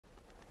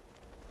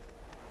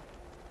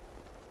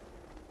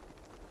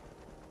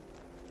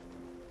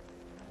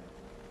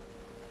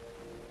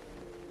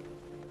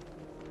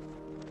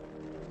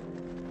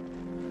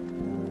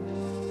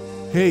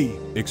Hey,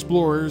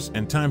 explorers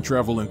and time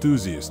travel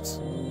enthusiasts.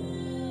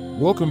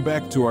 Welcome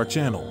back to our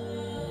channel.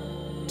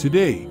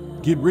 Today,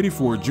 get ready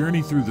for a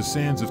journey through the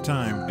sands of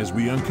time as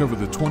we uncover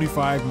the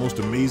 25 most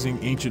amazing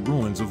ancient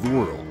ruins of the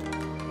world.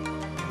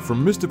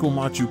 From mystical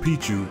Machu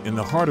Picchu in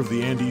the heart of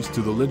the Andes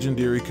to the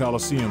legendary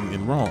Colosseum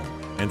in Rome,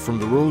 and from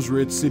the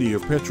rose-red city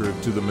of Petra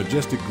to the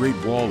majestic Great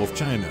Wall of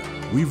China,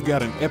 we've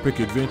got an epic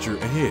adventure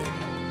ahead.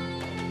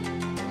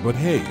 But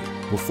hey,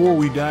 before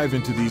we dive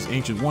into these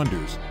ancient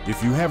wonders,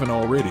 if you haven't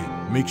already,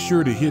 make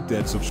sure to hit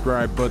that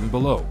subscribe button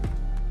below.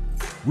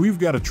 We've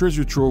got a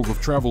treasure trove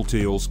of travel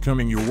tales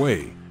coming your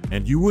way,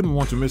 and you wouldn't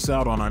want to miss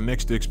out on our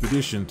next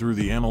expedition through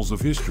the annals of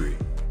history.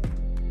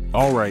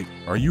 Alright,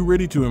 are you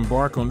ready to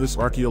embark on this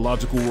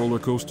archaeological roller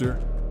coaster?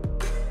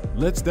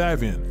 Let's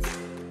dive in.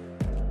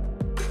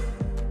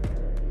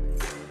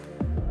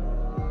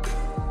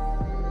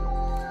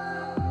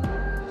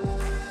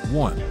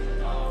 One,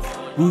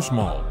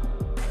 Uxmal,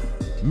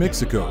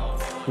 Mexico.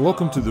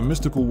 Welcome to the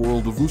mystical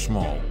world of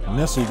Uxmal,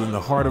 nestled in the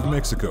heart of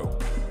Mexico.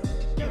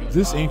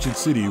 This ancient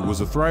city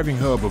was a thriving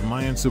hub of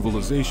Mayan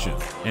civilization,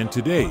 and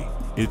today,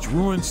 its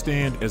ruins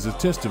stand as a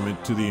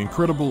testament to the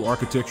incredible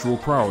architectural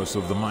prowess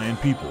of the Mayan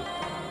people.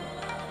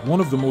 One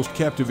of the most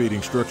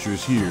captivating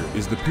structures here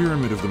is the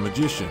Pyramid of the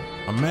Magician,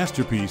 a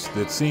masterpiece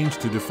that seems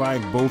to defy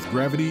both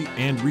gravity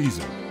and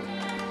reason.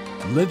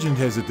 Legend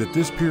has it that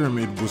this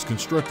pyramid was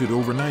constructed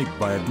overnight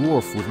by a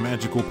dwarf with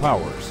magical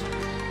powers.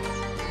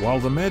 While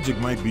the magic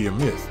might be a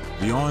myth,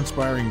 the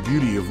awe-inspiring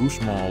beauty of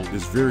Uxmal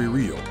is very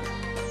real.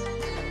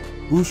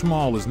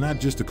 Uxmal is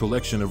not just a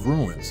collection of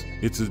ruins,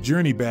 it's a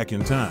journey back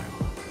in time.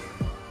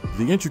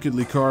 The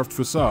intricately carved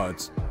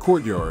facades,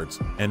 courtyards,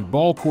 and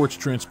ball courts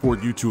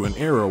transport you to an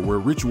era where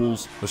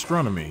rituals,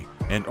 astronomy,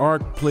 and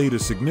art played a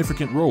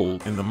significant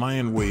role in the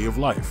Mayan way of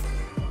life.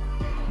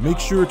 Make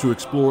sure to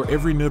explore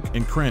every nook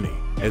and cranny,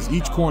 as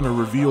each corner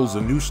reveals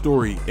a new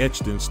story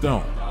etched in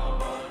stone.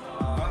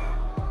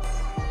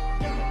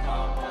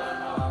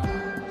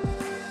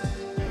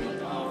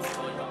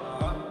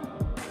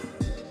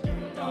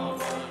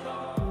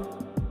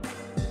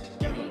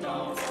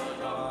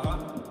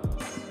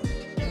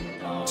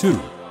 Two,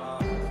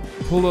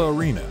 Pula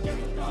Arena,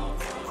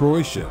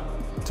 Croatia.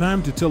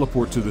 Time to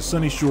teleport to the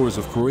sunny shores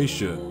of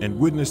Croatia and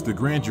witness the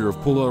grandeur of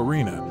Pula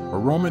Arena, a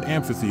Roman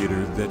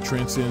amphitheater that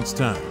transcends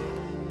time.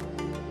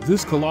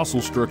 This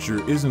colossal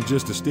structure isn't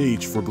just a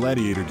stage for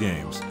gladiator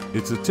games,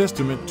 it's a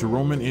testament to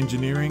Roman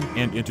engineering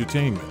and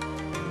entertainment.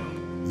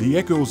 The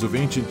echoes of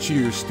ancient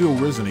cheers still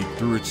resonate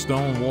through its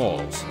stone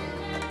walls.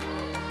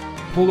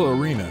 Pula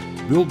Arena,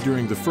 built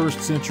during the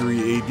 1st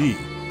century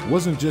AD,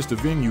 wasn't just a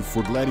venue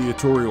for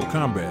gladiatorial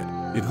combat,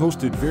 it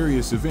hosted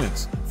various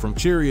events, from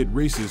chariot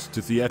races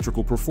to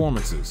theatrical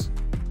performances.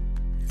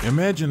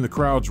 Imagine the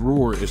crowd's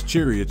roar as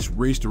chariots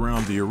raced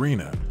around the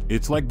arena.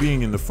 It's like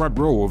being in the front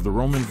row of the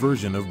Roman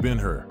version of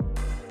Ben-Hur.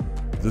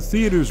 The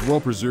theater's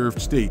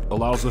well-preserved state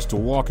allows us to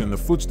walk in the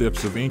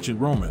footsteps of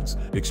ancient Romans,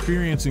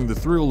 experiencing the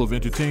thrill of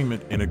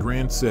entertainment in a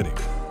grand setting.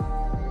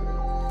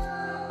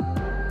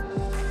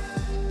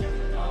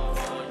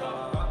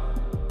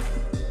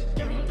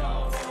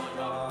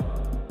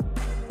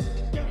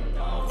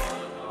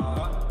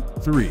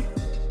 Three,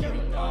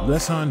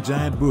 Leshan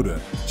Giant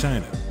Buddha,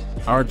 China.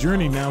 Our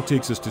journey now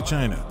takes us to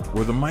China,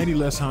 where the mighty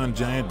Leshan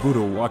Giant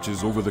Buddha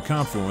watches over the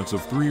confluence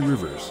of 3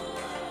 rivers.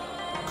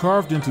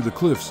 Carved into the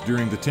cliffs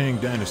during the Tang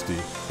Dynasty,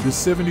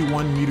 this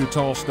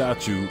 71-meter-tall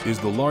statue is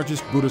the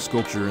largest Buddha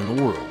sculpture in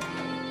the world.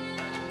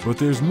 But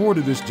there's more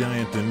to this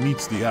giant than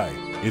meets the eye.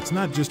 It's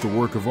not just a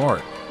work of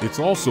art, it's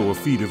also a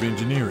feat of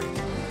engineering.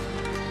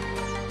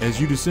 As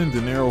you descend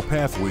the narrow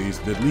pathways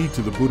that lead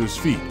to the Buddha's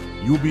feet,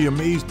 you'll be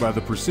amazed by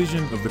the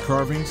precision of the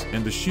carvings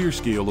and the sheer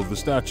scale of the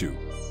statue.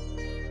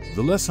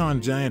 The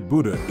Leshan Giant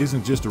Buddha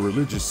isn't just a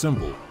religious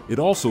symbol, it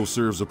also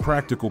serves a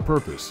practical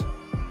purpose.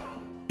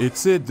 It's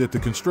said that the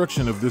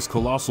construction of this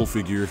colossal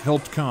figure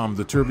helped calm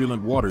the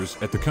turbulent waters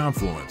at the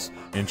confluence,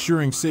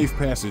 ensuring safe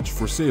passage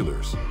for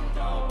sailors.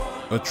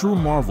 A true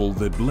marvel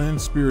that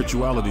blends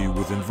spirituality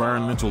with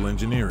environmental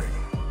engineering.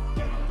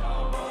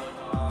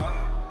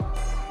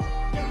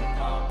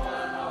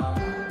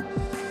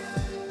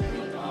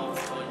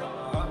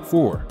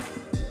 4.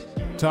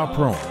 Ta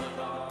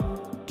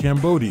Prohm,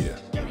 Cambodia.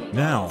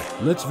 Now,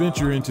 let's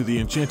venture into the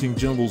enchanting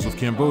jungles of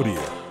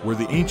Cambodia, where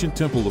the ancient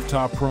temple of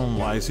Ta Prohm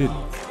lies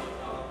hidden.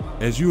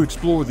 As you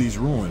explore these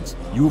ruins,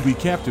 you will be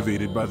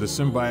captivated by the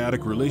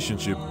symbiotic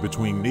relationship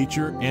between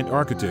nature and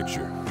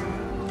architecture.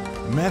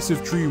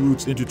 Massive tree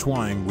roots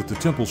intertwine with the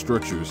temple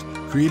structures,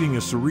 creating a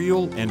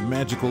surreal and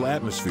magical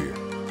atmosphere.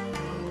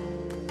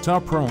 Ta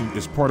Prohm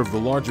is part of the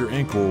larger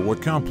Angkor Wat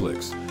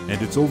complex,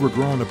 and its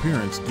overgrown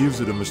appearance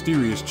gives it a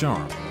mysterious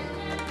charm.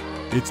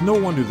 It's no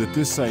wonder that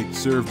this site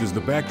served as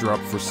the backdrop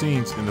for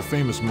scenes in the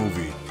famous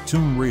movie,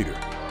 Tomb Raider.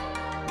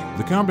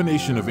 The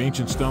combination of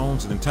ancient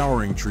stones and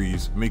towering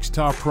trees makes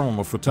Ta Prohm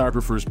a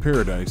photographer's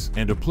paradise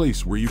and a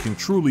place where you can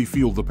truly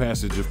feel the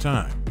passage of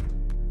time.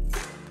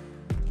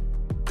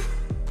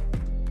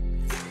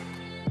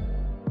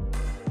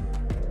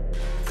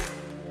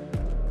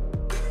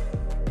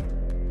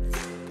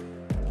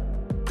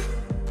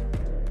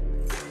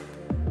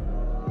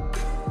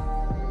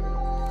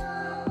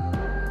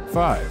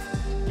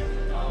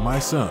 5. My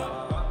Son,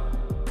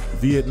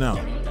 Vietnam.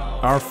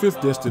 Our fifth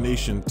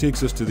destination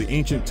takes us to the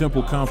ancient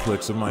temple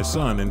complex of My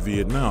Son in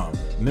Vietnam.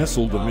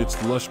 Nestled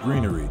amidst lush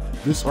greenery,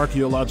 this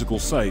archaeological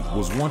site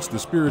was once the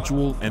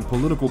spiritual and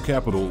political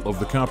capital of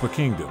the 𝒂𝒃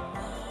Kingdom.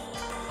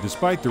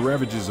 Despite the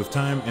ravages of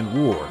time and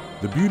war,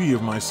 the beauty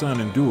of My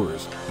Son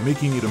endures,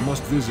 making it a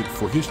must-visit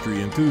for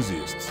history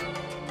enthusiasts.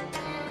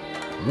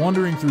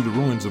 Wandering through the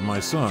ruins of My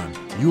Son,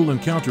 you'll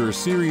encounter a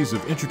series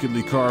of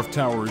intricately carved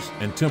towers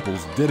and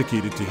temples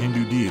dedicated to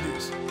Hindu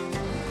deities.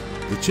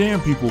 The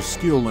Cham people's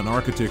skill in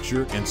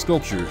architecture and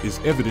sculpture is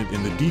evident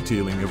in the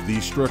detailing of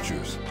these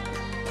structures.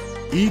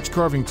 Each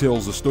carving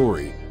tells a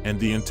story, and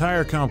the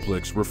entire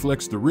complex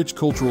reflects the rich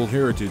cultural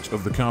heritage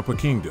of the 𝒂𝒃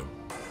Kingdom.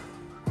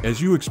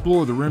 As you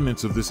explore the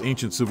remnants of this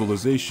ancient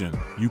civilization,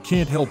 you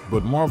can't help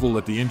but marvel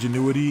at the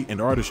ingenuity and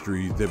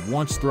artistry that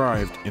once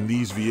thrived in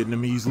these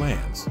Vietnamese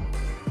lands.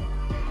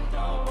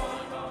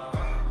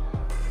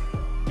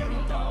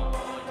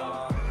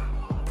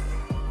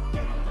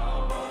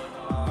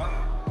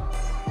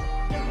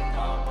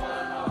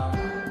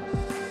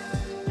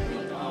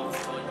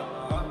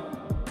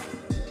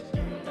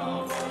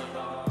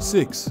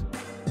 Six.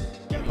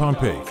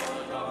 Pompeii,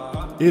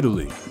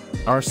 Italy.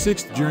 Our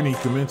sixth journey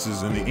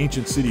commences in the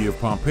ancient city of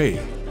Pompeii,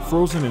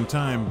 frozen in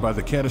time by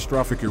the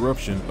catastrophic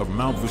eruption of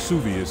Mount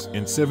Vesuvius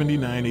in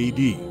 79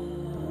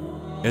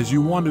 AD. As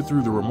you wander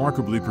through the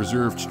remarkably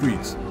preserved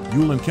streets,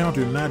 you'll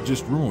encounter not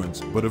just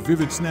ruins, but a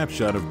vivid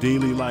snapshot of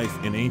daily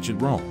life in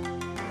ancient Rome.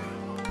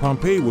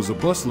 Pompeii was a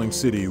bustling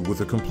city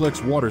with a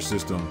complex water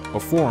system, a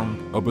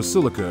forum, a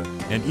basilica,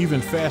 and even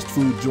fast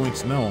food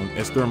joints known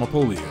as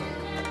thermopolia.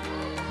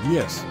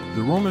 Yes,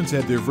 the Romans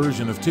had their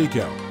version of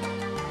takeout.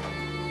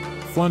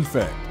 Fun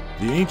fact,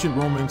 the ancient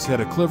Romans had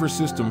a clever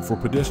system for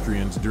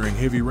pedestrians during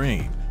heavy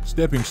rain.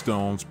 Stepping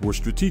stones were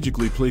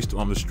strategically placed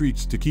on the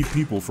streets to keep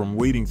people from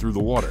wading through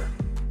the water.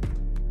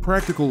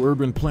 Practical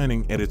urban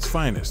planning at its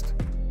finest.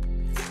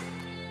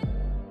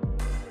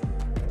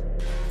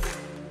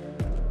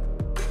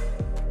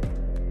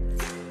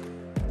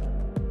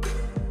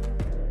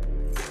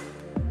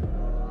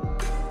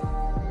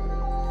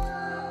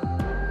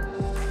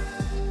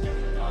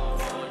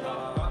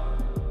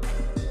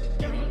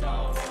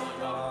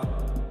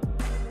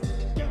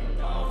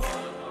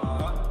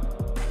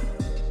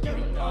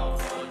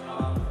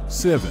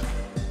 Seven.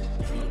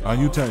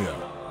 Ayutthaya,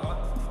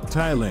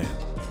 Thailand.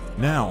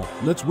 Now,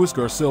 let's whisk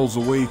ourselves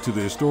away to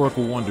the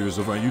historical wonders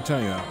of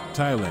Ayutthaya,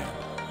 Thailand.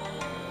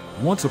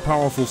 Once a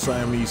powerful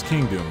Siamese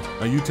kingdom,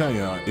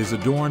 Ayutthaya is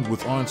adorned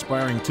with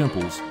awe-inspiring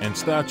temples and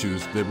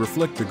statues that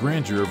reflect the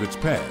grandeur of its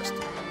past.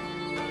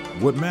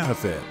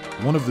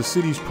 𝒚𝒂𝒊𝒂𝒍, one of the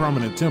city's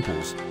prominent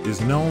temples, is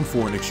known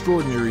for an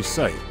extraordinary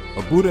sight,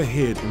 a Buddha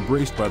head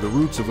embraced by the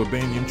roots of a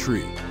banyan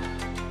tree.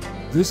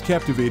 This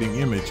captivating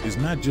image is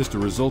not just a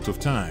result of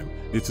time,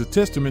 it's a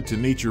testament to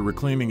nature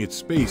reclaiming its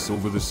space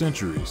over the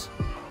centuries.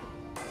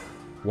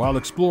 While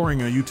exploring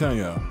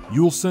Ayutthaya,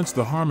 you'll sense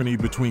the harmony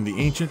between the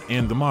ancient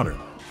and the modern.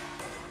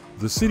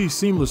 The city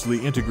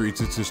seamlessly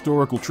integrates its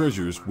historical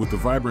treasures with the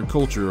vibrant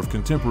culture of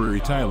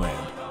contemporary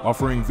Thailand,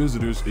 offering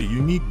visitors a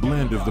unique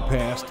blend of the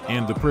past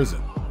and the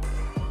present.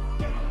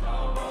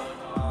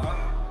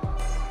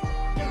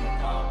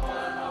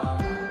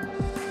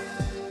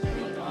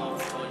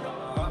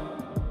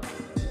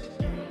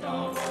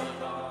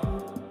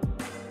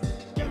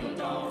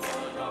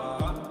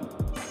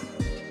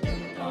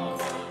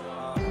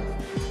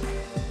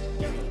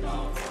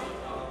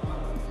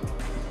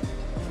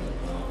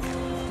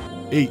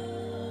 8.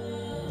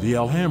 The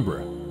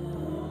Alhambra,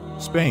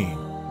 Spain.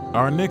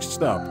 Our next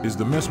stop is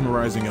the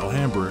mesmerizing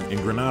Alhambra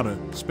in Granada,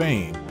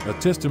 Spain, a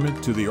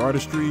testament to the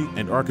artistry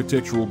and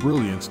architectural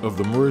brilliance of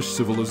the Moorish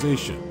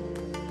civilization.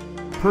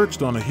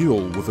 Perched on a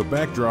hill with a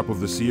backdrop of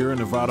the Sierra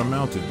Nevada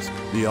mountains,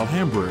 the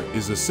Alhambra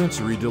is a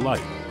sensory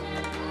delight.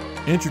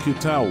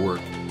 Intricate tile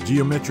work,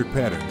 geometric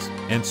patterns,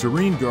 and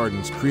serene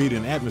gardens create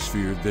an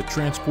atmosphere that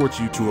transports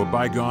you to a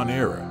bygone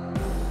era.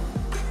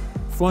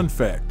 Fun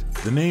fact,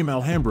 the name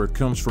Alhambra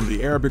comes from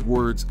the Arabic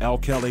words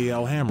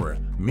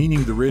al-Khalay-al-Hamra,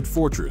 meaning the Red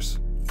Fortress.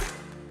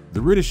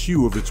 The reddish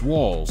hue of its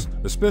walls,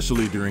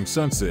 especially during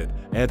sunset,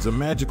 adds a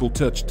magical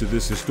touch to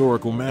this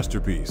historical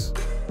masterpiece.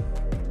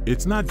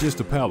 It's not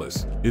just a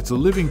palace, it's a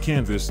living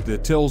canvas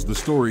that tells the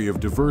story of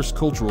diverse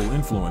cultural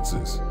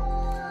influences.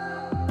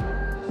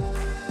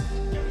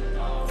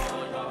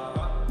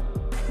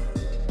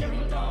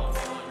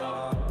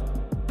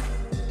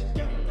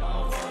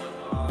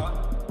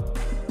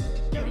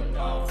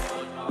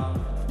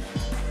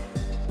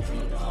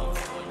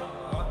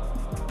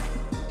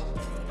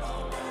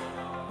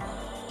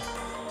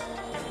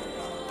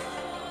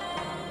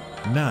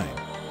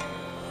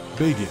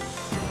 Bagan,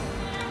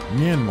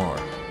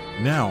 Myanmar.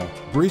 Now,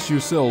 brace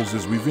yourselves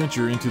as we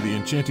venture into the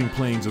enchanting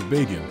plains of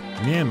Bagan,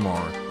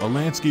 Myanmar, a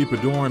landscape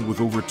adorned with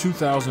over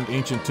 2,000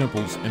 ancient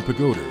temples and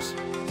pagodas.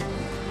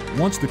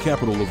 Once the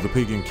capital of the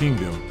pagan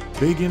kingdom,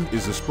 Bagan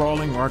is a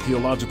sprawling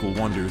archaeological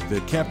wonder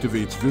that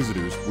captivates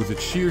visitors with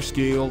its sheer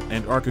scale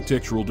and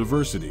architectural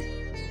diversity.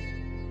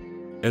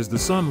 As the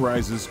sun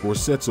rises or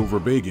sets over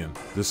Bagan,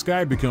 the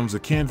sky becomes a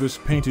canvas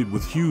painted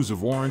with hues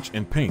of orange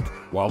and pink,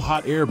 while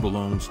hot air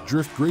balloons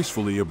drift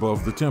gracefully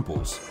above the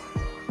temples.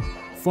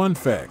 Fun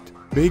fact,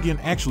 Bagan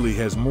actually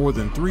has more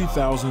than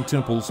 3,000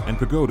 temples and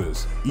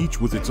pagodas,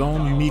 each with its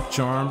own unique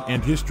charm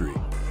and history.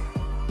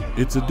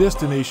 It's a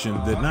destination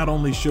that not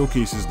only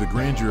showcases the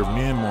grandeur of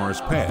Myanmar's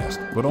past,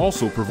 but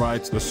also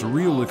provides a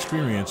surreal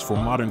experience for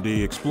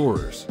modern-day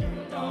explorers.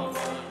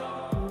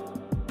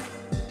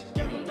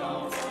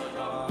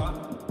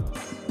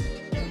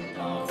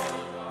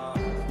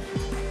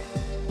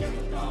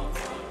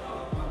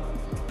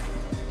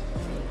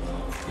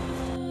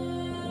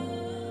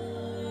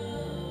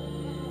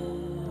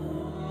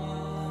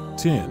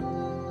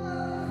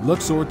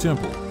 Luxor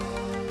Temple,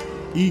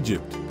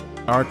 Egypt.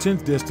 Our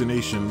 10th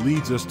destination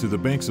leads us to the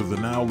banks of the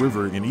Nile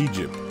River in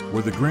Egypt,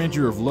 where the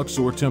grandeur of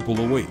Luxor Temple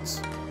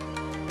awaits.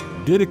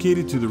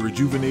 Dedicated to the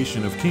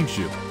rejuvenation of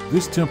kingship,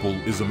 this temple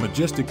is a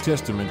majestic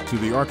testament to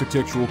the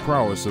architectural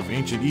prowess of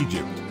ancient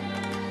Egypt.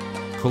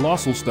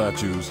 Colossal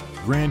statues,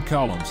 grand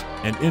columns,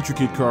 and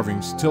intricate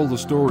carvings tell the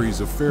stories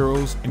of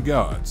pharaohs and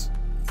gods.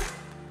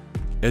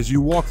 As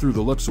you walk through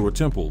the Luxor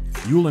Temple,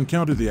 you'll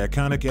encounter the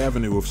iconic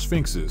Avenue of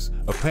Sphinxes,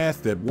 a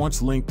path that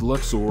once linked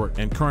Luxor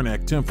and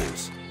Karnak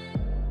temples.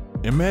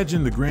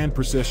 Imagine the grand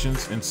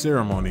processions and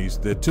ceremonies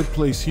that took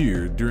place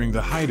here during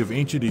the height of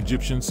ancient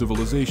Egyptian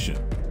civilization.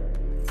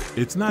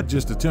 It's not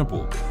just a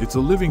temple, it's a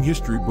living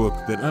history book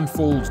that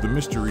unfolds the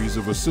mysteries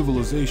of a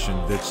civilization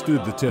that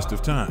stood the test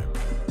of time.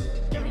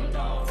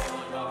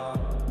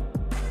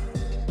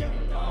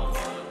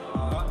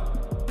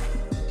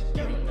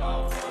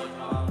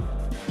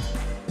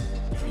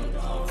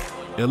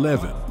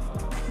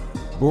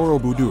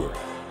 Borobudur,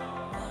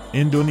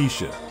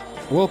 Indonesia.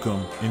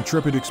 Welcome,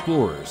 intrepid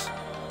explorers.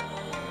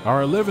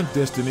 Our 11th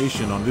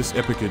destination on this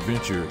epic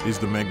adventure is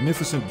the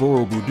magnificent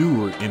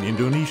Borobudur in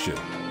Indonesia.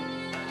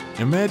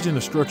 Imagine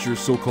a structure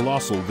so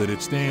colossal that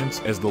it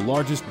stands as the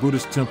largest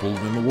Buddhist temple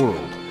in the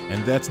world,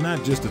 and that's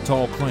not just a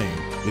tall claim,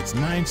 it's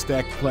 9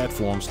 stacked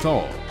platforms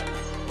tall.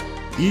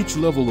 Each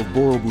level of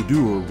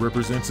Borobudur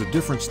represents a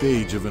different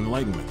stage of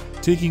enlightenment,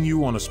 taking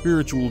you on a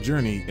spiritual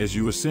journey as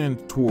you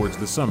ascend towards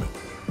the summit.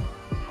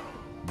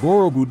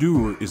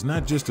 Borobudur is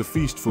not just a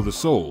feast for the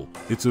soul,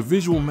 it's a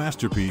visual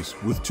masterpiece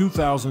with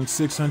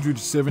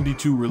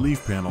 2,672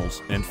 relief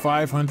panels and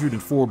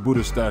 504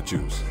 Buddha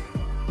statues.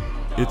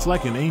 It's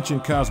like an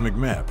ancient cosmic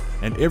map,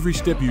 and every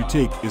step you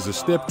take is a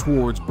step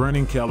towards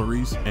burning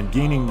calories and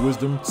gaining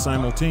wisdom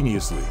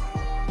simultaneously.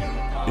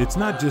 It's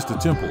not just a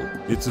temple,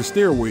 it's a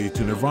stairway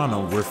to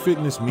nirvana where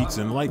fitness meets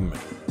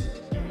enlightenment.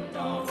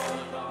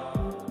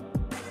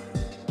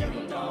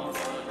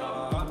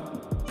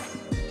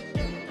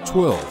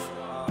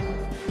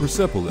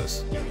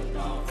 Persepolis,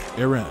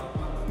 Iran.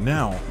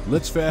 Now,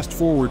 let's fast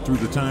forward through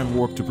the time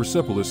warp to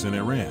Persepolis in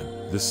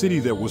Iran, the city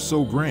that was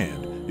so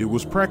grand, it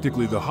was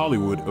practically the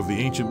Hollywood of the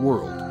ancient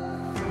world.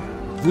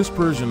 This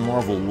Persian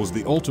marvel was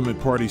the ultimate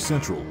party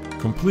central,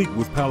 complete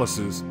with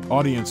palaces,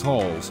 audience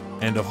halls,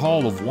 and a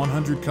hall of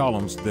 100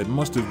 columns that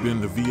must have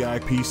been the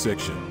VIP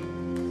section.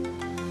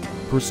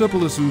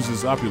 Persepolis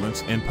oozes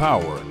opulence and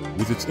power,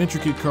 with its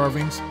intricate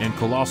carvings and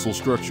colossal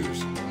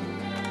structures.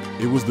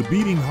 It was the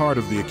beating heart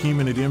of the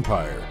Achaemenid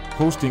Empire,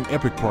 hosting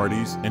epic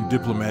parties and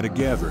diplomatic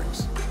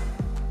gatherings.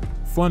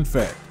 Fun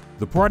fact,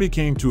 the party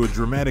came to a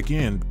dramatic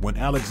end when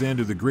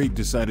Alexander the Great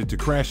decided to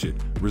crash it,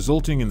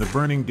 resulting in the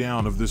burning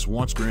down of this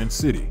once grand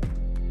city.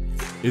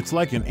 It's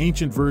like an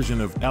ancient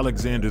version of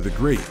Alexander the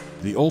Great,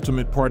 the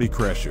ultimate party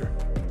crasher.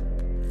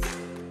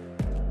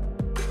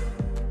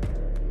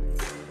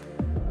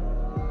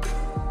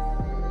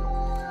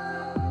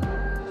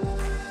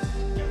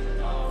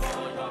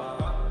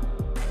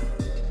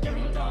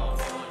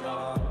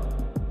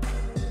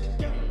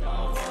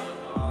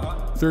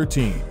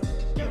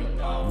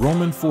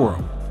 Roman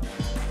Forum,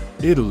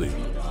 Italy.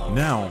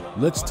 Now,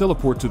 let's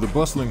teleport to the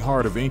bustling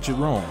heart of ancient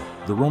Rome,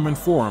 the Roman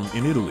Forum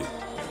in Italy.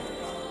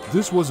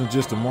 This wasn't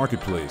just a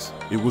marketplace,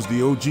 it was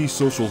the OG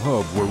social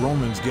hub where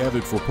Romans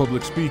gathered for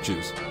public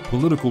speeches,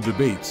 political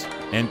debates,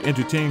 and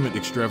entertainment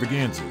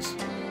extravaganzas.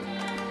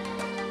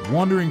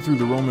 Wandering through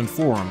the Roman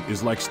Forum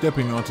is like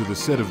stepping onto the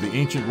set of the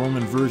ancient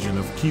Roman version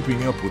of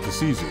Keeping Up with the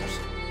Caesars.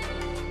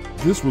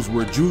 This was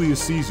where Julius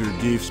Caesar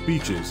gave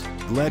speeches,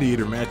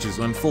 gladiator matches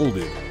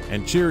unfolded,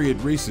 and chariot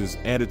races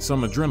added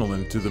some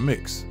adrenaline to the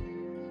mix.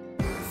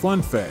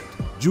 Fun fact,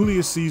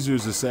 Julius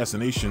Caesar's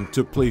assassination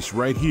took place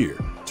right here,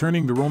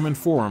 turning the Roman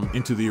Forum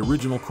into the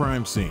original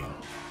crime scene.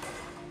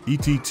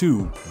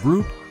 Et2,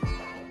 Brute.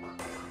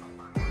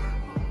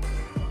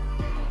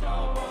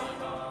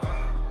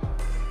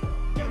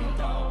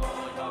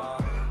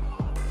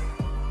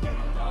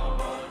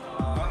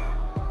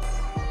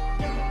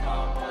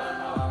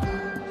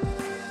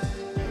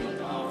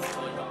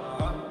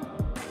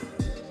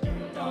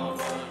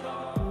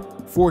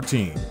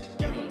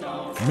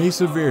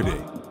 Mesa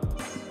Verde,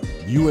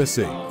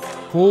 USA.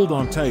 Hold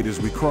on tight as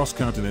we cross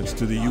continents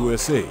to the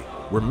USA,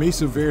 where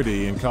Mesa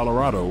Verde in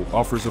Colorado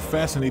offers a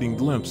fascinating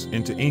glimpse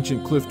into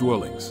ancient cliff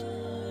dwellings.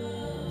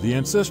 The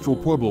ancestral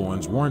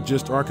Puebloans weren't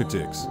just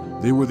architects,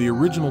 they were the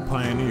original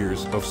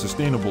pioneers of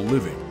sustainable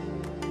living.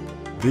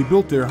 They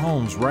built their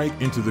homes right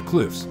into the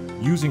cliffs,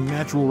 using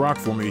natural rock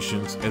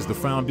formations as the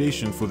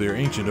foundation for their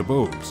ancient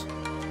abodes.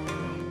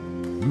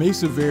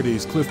 Mesa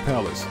Verde's Cliff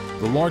Palace,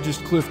 the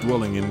largest cliff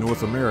dwelling in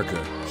North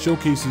America,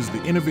 showcases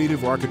the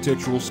innovative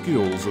architectural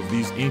skills of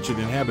these ancient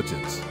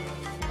inhabitants.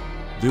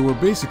 They were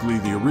basically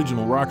the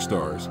original rock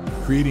stars,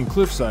 creating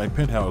cliffside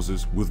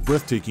penthouses with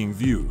breathtaking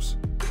views.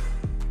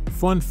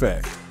 Fun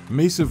fact,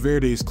 Mesa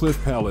Verde's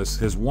Cliff Palace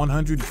has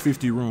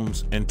 150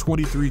 rooms and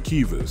 23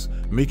 kivas,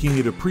 making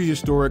it a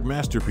prehistoric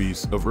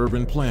masterpiece of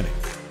urban planning.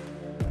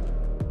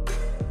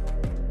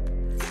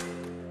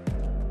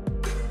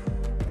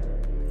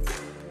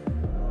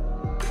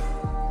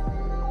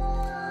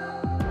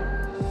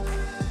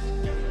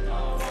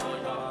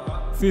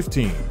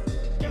 �15.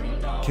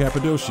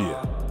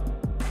 Cappadocia,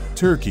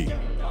 Turkey.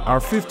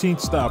 Our 15th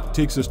stop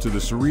takes us to the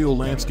surreal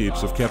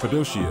landscapes of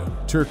Cappadocia,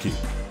 Turkey.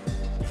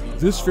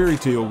 This fairy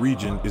tale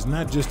region is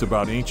not just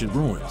about ancient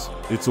ruins,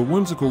 it's a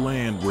whimsical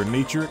land where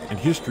nature and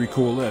history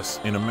coalesce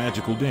in a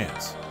magical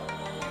dance.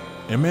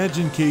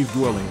 Imagine cave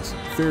dwellings,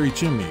 fairy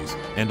chimneys,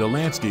 and a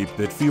landscape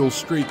that feels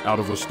straight out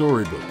of a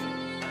storybook.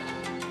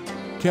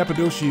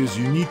 Cappadocia's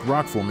unique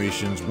rock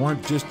formations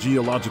weren't just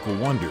geological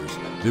wonders,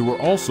 they were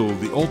also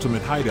the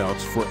ultimate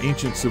hideouts for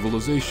ancient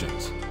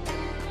civilizations.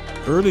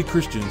 Early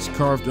Christians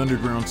carved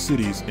underground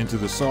cities into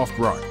the soft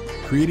rock,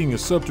 creating a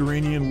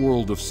subterranean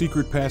world of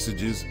secret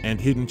passages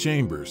and hidden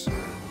chambers.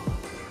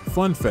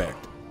 Fun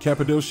fact,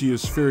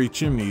 Cappadocia's fairy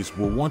chimneys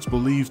were once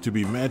believed to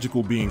be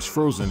magical beings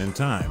frozen in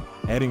time,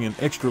 adding an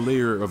extra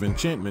layer of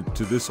enchantment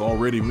to this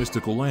already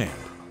mystical land.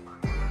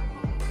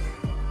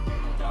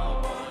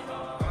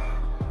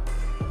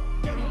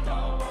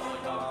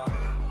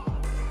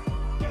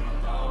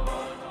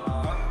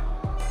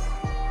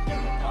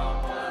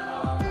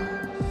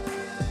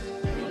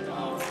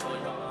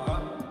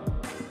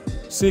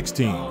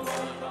 �16.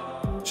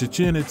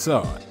 Chichen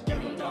Itza,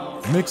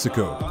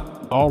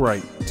 Mexico.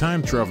 Alright,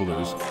 time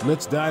travelers,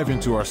 let's dive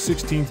into our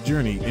 16th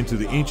journey into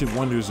the ancient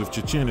wonders of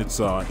Chichen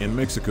Itza in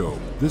Mexico.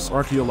 This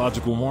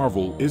archaeological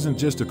marvel isn't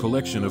just a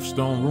collection of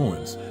stone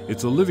ruins,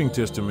 it's a living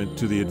testament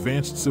to the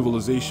advanced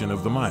civilization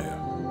of the Maya.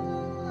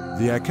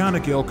 The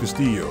iconic El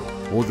Castillo,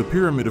 or the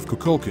Pyramid of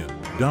Kukulkan,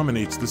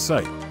 dominates the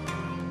site.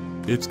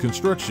 Its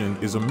construction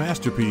is a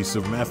masterpiece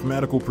of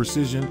mathematical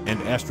precision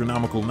and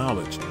astronomical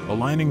knowledge,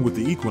 aligning with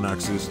the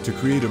equinoxes to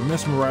create a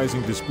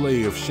mesmerizing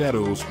display of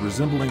shadows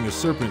resembling a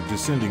serpent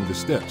descending the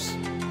steps.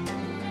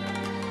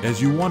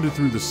 As you wander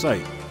through the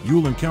site,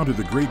 you'll encounter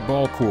the Great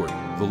Ball Court,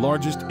 the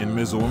largest in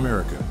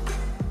Mesoamerica.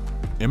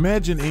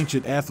 Imagine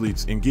ancient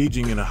athletes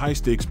engaging in a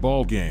high-stakes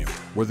ball game,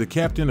 where the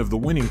captain of the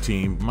winning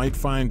team might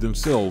find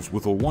themselves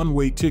with a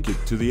one-way ticket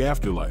to the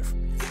afterlife.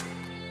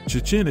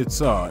 Chichen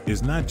Itza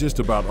is not just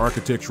about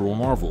architectural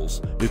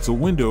marvels, it's a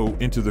window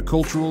into the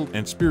cultural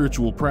and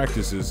spiritual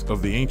practices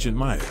of the ancient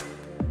Maya.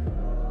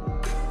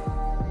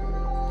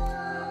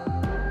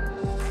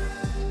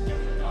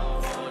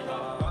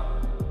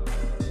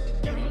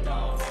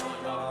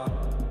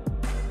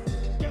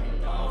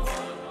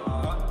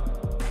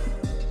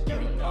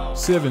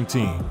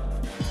 �17.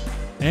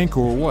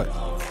 Angkor Wat,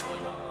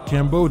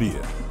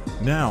 Cambodia.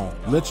 Now,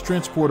 let's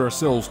transport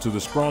ourselves to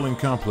the sprawling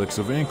complex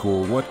of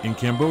Angkor Wat in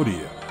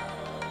Cambodia.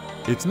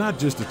 It's not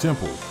just a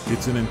temple,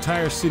 it's an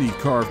entire city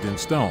carved in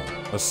stone,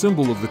 a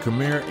symbol of the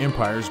Khmer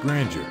Empire's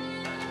grandeur.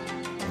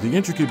 The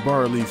intricate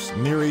bas-reliefs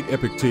narrate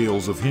epic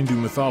tales of Hindu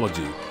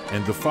mythology,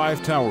 and the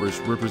 5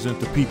 towers represent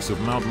the peaks of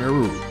Mount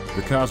Meru,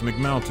 the cosmic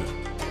mountain.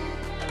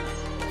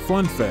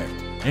 Fun fact,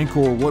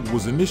 Angkor Wat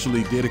was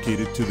initially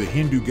dedicated to the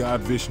Hindu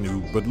god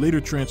Vishnu but later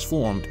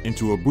transformed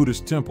into a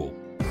Buddhist temple.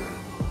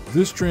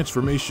 This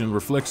transformation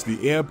reflects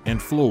the ebb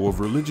and flow of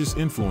religious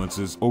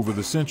influences over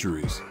the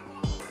centuries.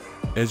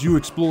 As you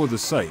explore the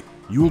site,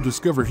 you will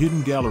discover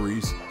hidden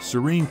galleries,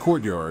 serene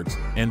courtyards,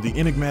 and the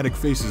enigmatic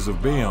faces of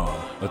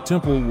Bayon, a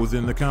temple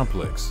within the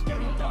complex.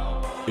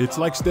 It's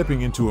like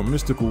stepping into a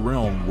mystical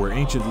realm where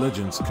ancient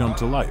legends come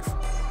to life.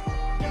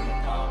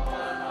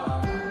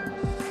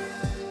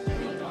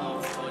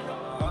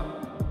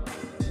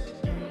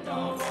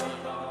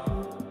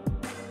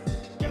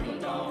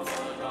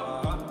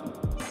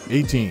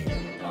 �18.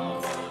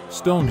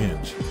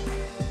 Stonehenge,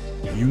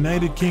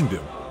 United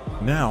Kingdom.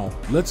 Now,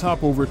 let's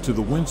hop over to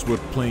the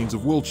windswept plains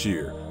of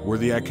Wiltshire, where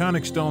the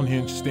iconic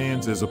Stonehenge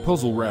stands as a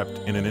puzzle wrapped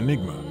in an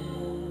enigma.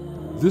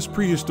 This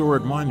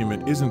prehistoric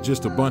monument isn't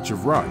just a bunch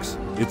of rocks,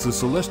 it's a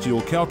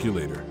celestial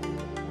calculator.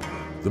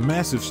 The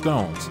massive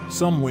stones,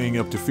 some weighing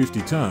up to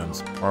 50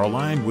 tons, are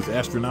aligned with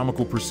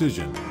astronomical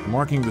precision,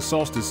 marking the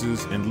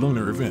solstices and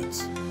lunar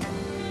events.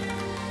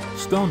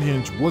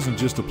 Stonehenge wasn't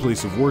just a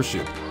place of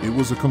worship, it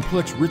was a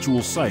complex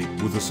ritual site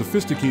with a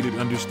sophisticated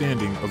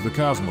understanding of the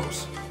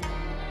cosmos.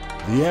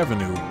 The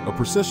avenue, a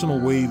processional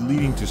way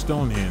leading to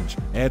Stonehenge,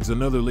 adds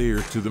another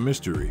layer to the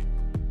mystery.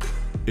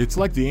 It's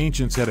like the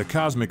ancients had a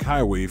cosmic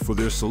highway for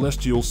their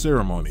celestial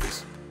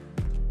ceremonies.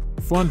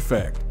 Fun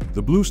fact,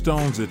 the blue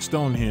stones at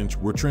Stonehenge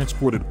were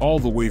transported all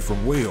the way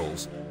from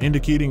Wales,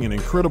 indicating an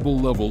incredible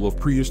level of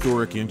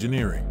prehistoric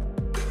engineering.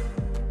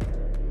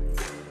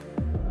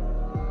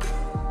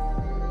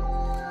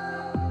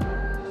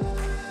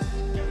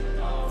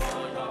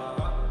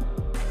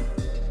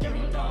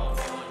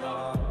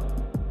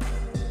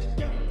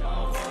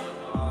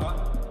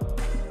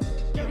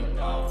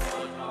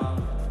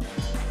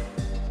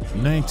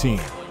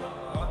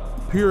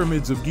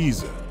 Pyramids of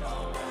Giza.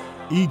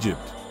 Egypt.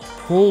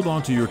 Hold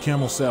onto your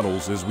camel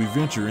saddles as we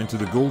venture into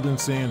the golden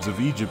sands of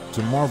Egypt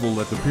to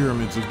marvel at the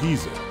Pyramids of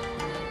Giza.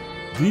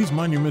 These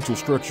monumental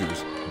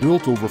structures,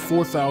 built over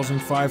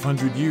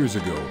 4,500 years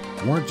ago,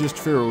 weren't just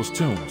pharaohs'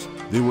 tombs,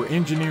 they were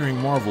engineering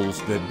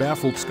marvels that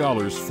baffled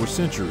scholars for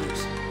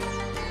centuries.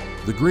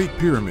 The Great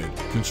Pyramid,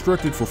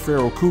 constructed for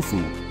Pharaoh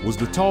Khufu, was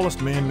the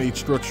tallest man-made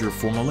structure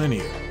for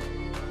millennia.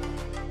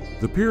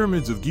 The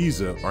Pyramids of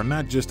Giza are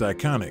not just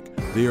iconic,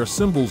 they are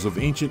symbols of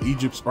ancient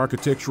Egypt's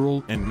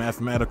architectural and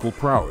mathematical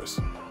prowess.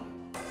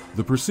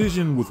 The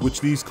precision with which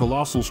these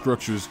colossal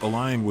structures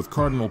align with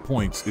cardinal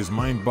points is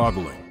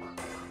mind-boggling.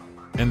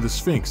 And the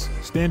Sphinx,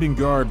 standing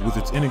guard with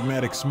its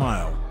enigmatic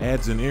smile,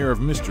 adds an air of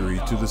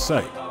mystery to the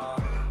sight.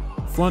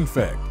 Fun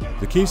fact,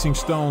 the casing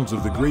stones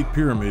of the Great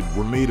Pyramid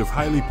were made of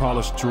highly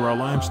polished Tura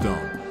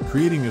limestone,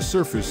 creating a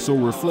surface so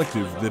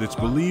reflective that it's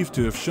believed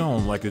to have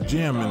shone like a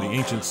gem in the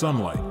ancient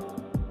sunlight.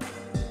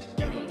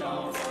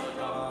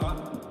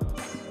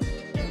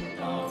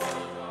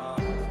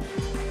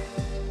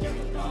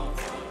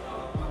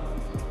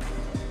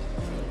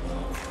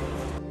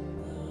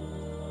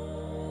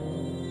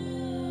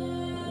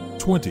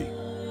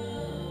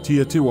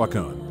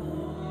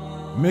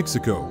 Teotihuacan,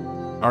 Mexico.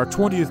 Our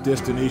 20th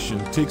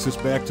destination takes us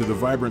back to the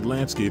vibrant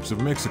landscapes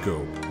of Mexico,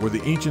 where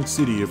the ancient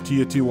city of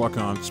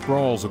Teotihuacan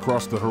sprawls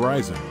across the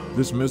horizon.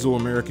 This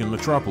Mesoamerican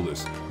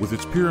metropolis, with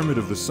its Pyramid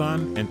of the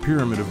Sun and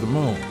Pyramid of the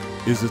Moon,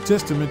 is a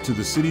testament to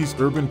the city's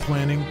urban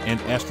planning and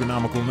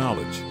astronomical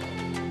knowledge.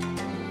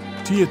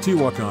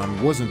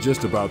 Teotihuacan wasn't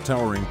just about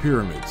towering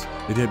pyramids.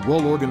 It had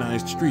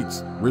well-organized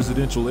streets,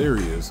 residential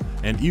areas,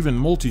 and even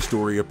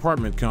multi-story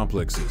apartment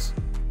complexes.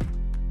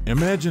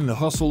 Imagine the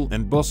hustle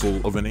and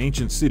bustle of an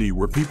ancient city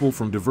where people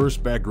from diverse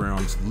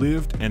backgrounds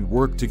lived and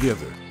worked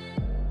together.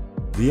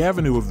 The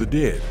Avenue of the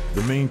Dead,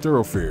 the main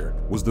thoroughfare,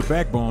 was the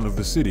backbone of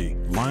the city,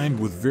 lined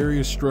with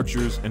various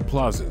structures and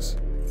plazas.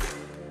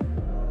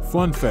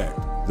 Fun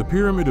fact, the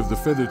Pyramid of the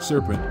Feathered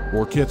Serpent,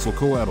 or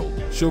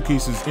 𝒤𝒄𝒊𝒂𝒍,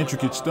 showcases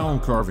intricate stone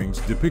carvings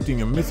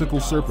depicting a mythical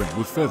serpent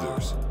with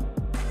feathers.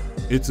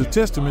 It's a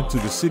testament to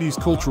the city's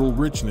cultural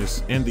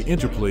richness and the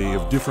interplay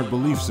of different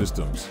belief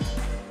systems.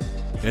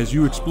 As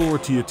you explore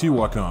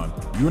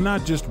Teotihuacan, you're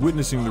not just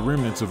witnessing the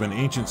remnants of an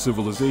ancient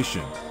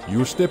civilization,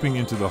 you're stepping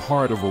into the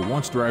heart of a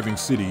once thriving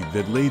city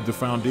that laid the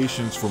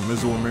foundations for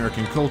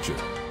Mesoamerican culture.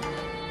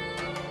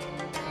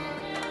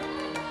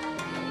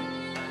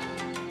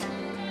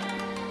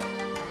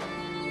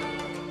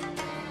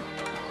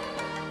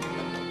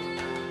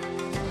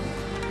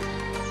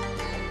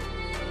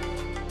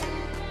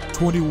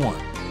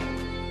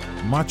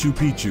 Machu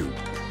Picchu,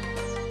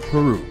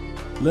 Peru.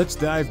 Let's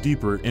dive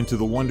deeper into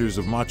the wonders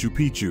of Machu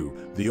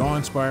Picchu, the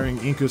awe-inspiring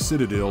Inca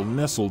citadel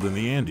nestled in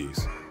the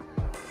Andes.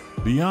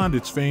 Beyond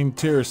its famed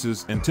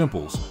terraces and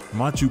temples,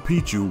 Machu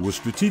Picchu was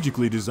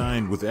strategically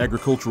designed with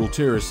agricultural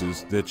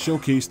terraces that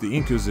showcase the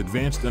Incas'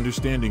 advanced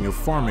understanding of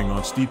farming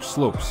on steep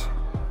slopes.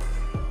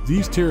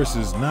 These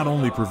terraces not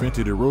only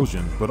prevented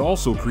erosion but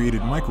also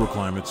created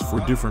microclimates for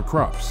different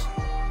crops.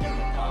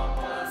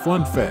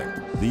 Fun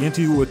fact, the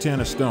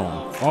Intihuatana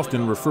stone,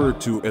 often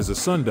referred to as a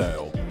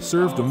sundial,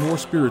 served a more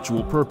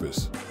spiritual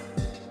purpose.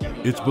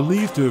 It's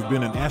believed to have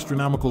been an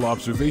astronomical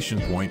observation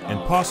point and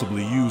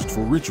possibly used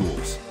for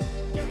rituals.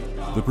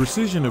 The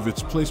precision of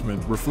its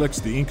placement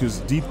reflects the Incas'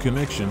 deep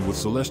connection with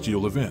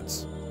celestial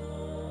events.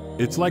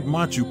 It's like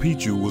Machu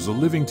Picchu was a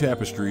living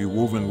tapestry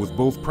woven with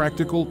both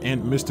practical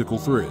and mystical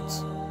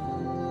threads.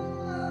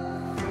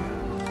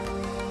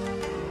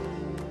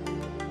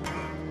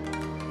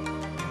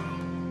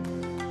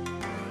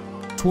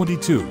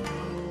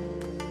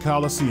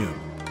 Colosseum,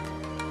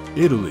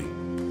 Italy.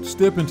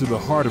 Step into the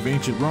heart of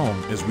ancient Rome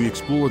as we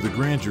explore the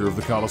grandeur of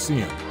the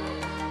Colosseum.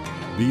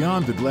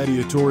 Beyond the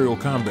gladiatorial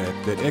combat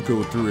that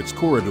echoed through its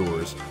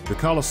corridors, the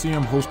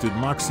Colosseum hosted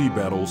mock-sea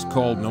battles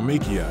called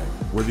𝒚𝒐𝒖𝒕𝒖,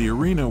 where the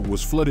arena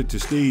was flooded to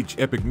stage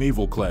epic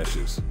naval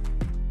clashes.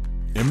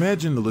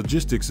 Imagine the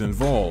logistics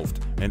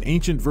involved, an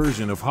ancient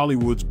version of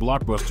Hollywood's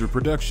blockbuster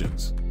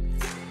productions.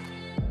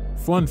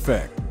 Fun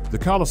fact, the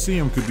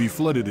Colosseum could be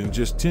flooded in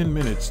just 10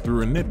 minutes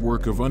through a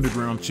network of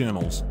underground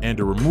channels and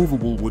a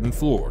removable wooden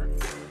floor.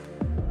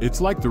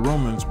 It's like the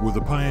Romans were the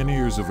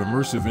pioneers of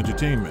immersive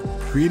entertainment,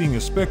 creating a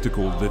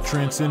spectacle that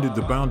transcended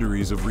the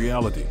boundaries of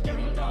reality.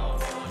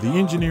 The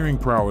engineering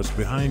prowess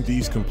behind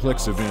these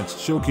complex events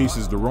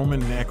showcases the Roman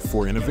knack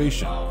for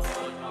innovation.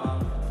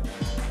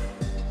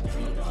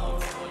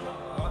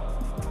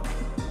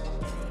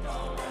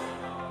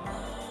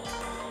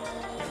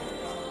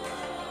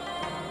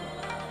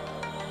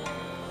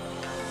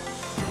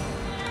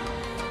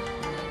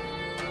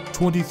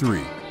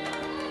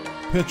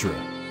 Petra,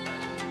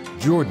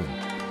 Jordan.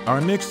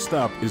 Our next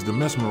stop is the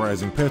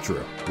mesmerizing Petra,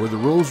 where the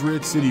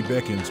rose-red city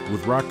beckons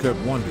with rock-cut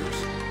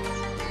wonders.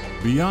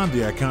 Beyond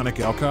the iconic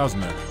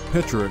Al-Khazna,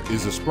 Petra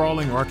is a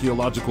sprawling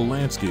archaeological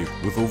landscape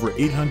with over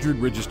 800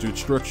 registered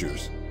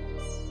structures.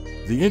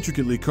 The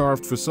intricately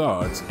carved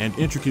facades and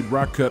intricate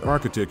rock-cut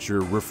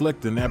architecture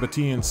reflect the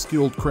Nabateans'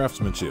 skilled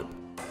craftsmanship.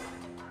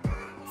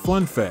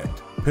 Fun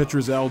fact,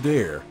 Petra's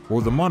Al-Dair,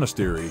 or the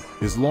monastery,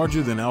 is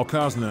larger than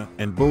Al-Khazna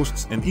and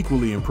boasts an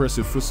equally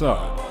impressive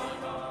facade.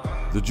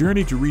 The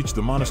journey to reach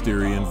the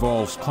monastery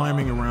involves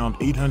climbing around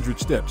 800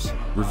 steps,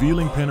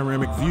 revealing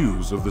panoramic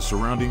views of the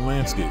surrounding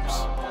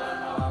landscapes.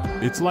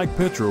 It's like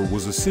Petra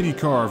was a city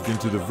carved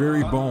into the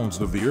very bones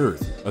of the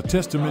earth, a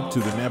testament to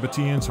the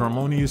Nabateans'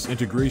 harmonious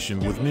integration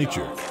with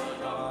nature.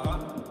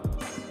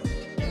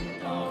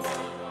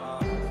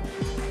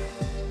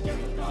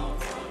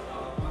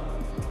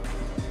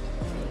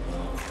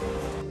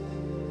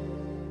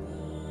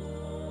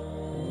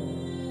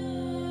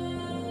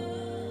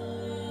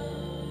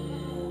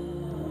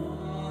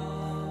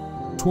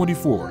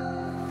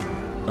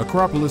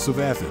 Acropolis of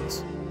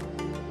Athens,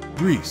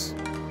 Greece.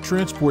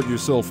 Transport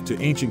yourself to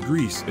ancient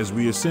Greece as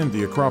we ascend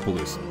the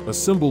Acropolis, a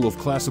symbol of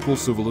classical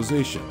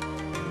civilization.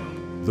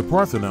 The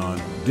Parthenon,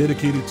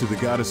 dedicated to the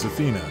goddess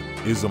Athena,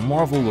 is a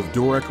marvel of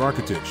Doric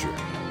architecture.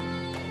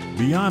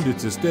 Beyond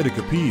its aesthetic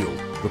appeal,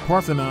 the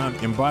Parthenon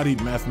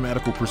embodied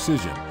mathematical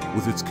precision,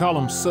 with its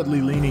columns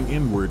subtly leaning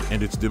inward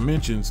and its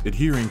dimensions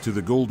adhering to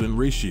the golden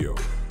ratio.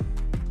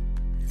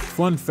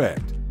 Fun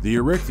fact, the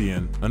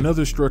Erechtheion,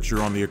 another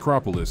structure on the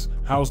Acropolis,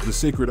 housed the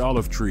sacred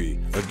olive tree,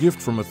 a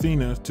gift from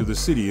Athena to the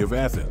city of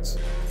Athens.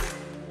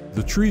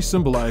 The tree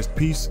symbolized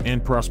peace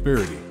and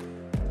prosperity.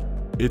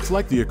 It's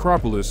like the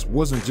Acropolis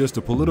wasn't just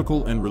a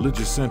political and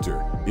religious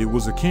center, it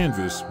was a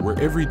canvas where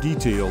every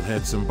detail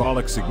had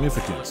symbolic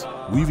significance,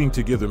 weaving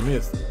together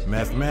myth,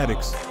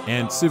 mathematics,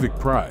 and civic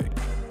pride.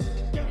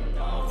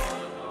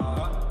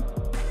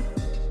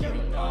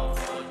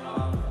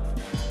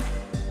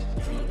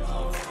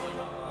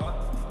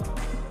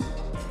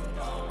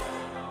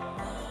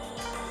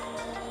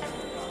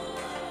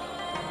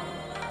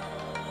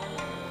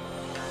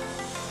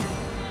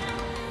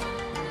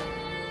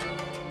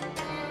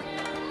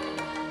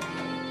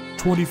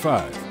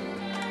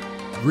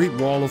 Great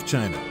Wall of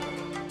China.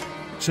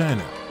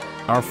 China.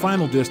 Our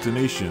final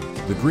destination,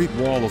 the Great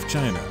Wall of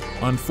China,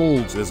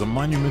 unfolds as a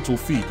monumental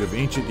feat of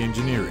ancient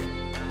engineering.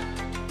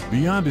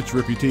 Beyond its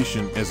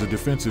reputation as a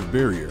defensive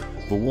barrier,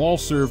 the wall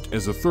served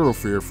as a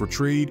thoroughfare for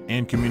trade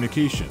and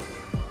communication.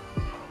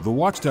 The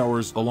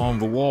watchtowers along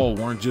the wall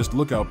weren't just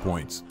lookout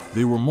points,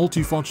 they were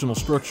multifunctional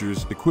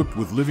structures equipped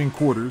with living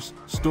quarters,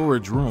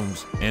 storage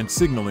rooms, and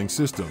signaling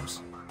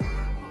systems.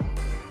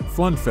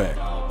 Fun fact,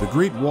 the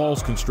Great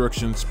Wall's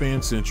construction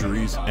spanned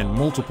centuries and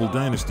multiple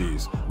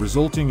dynasties,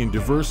 resulting in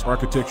diverse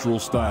architectural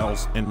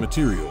styles and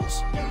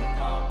materials.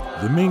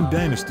 The Ming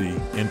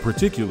Dynasty, in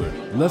particular,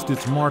 left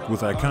its mark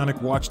with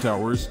iconic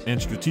watchtowers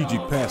and strategic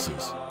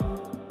passes.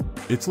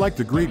 It's like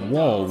the Great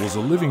Wall was a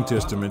living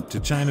testament to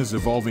China's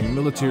evolving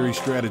military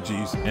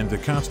strategies and the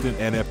constant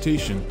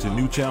adaptation to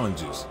new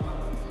challenges.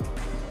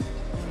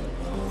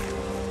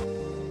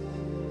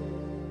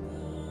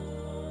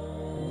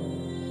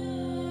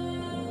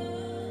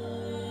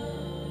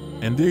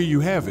 And there you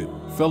have it,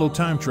 fellow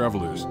time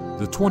travelers,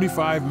 the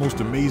 25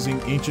 most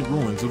amazing ancient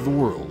ruins of the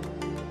world.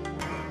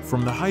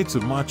 From the heights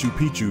of Machu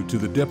Picchu to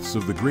the depths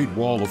of the Great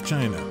Wall of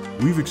China,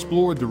 we've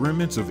explored the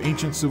remnants of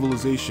ancient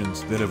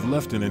civilizations that have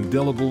left an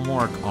indelible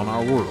mark on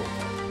our world.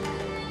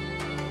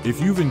 If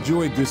you've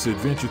enjoyed this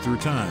adventure through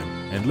time,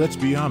 and let's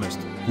be honest,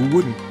 who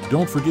wouldn't,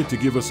 don't forget to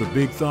give us a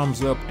big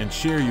thumbs up and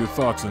share your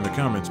thoughts in the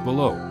comments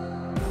below.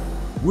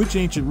 Which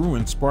ancient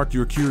ruin sparked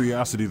your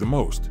curiosity the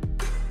most?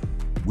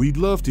 We'd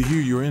love to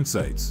hear your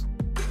insights.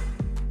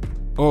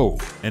 Oh,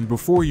 and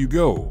before you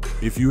go,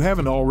 if you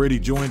haven't already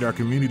joined our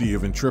community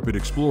of intrepid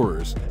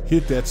explorers,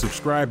 hit that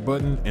subscribe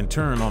button and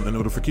turn on the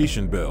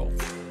notification bell.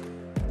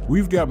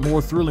 We've got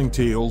more thrilling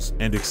tales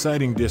and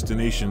exciting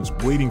destinations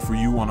waiting for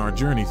you on our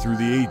journey through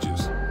the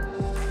ages.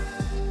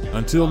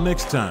 Until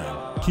next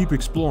time, keep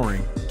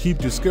exploring, keep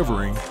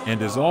discovering,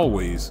 and as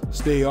always,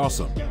 stay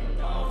awesome.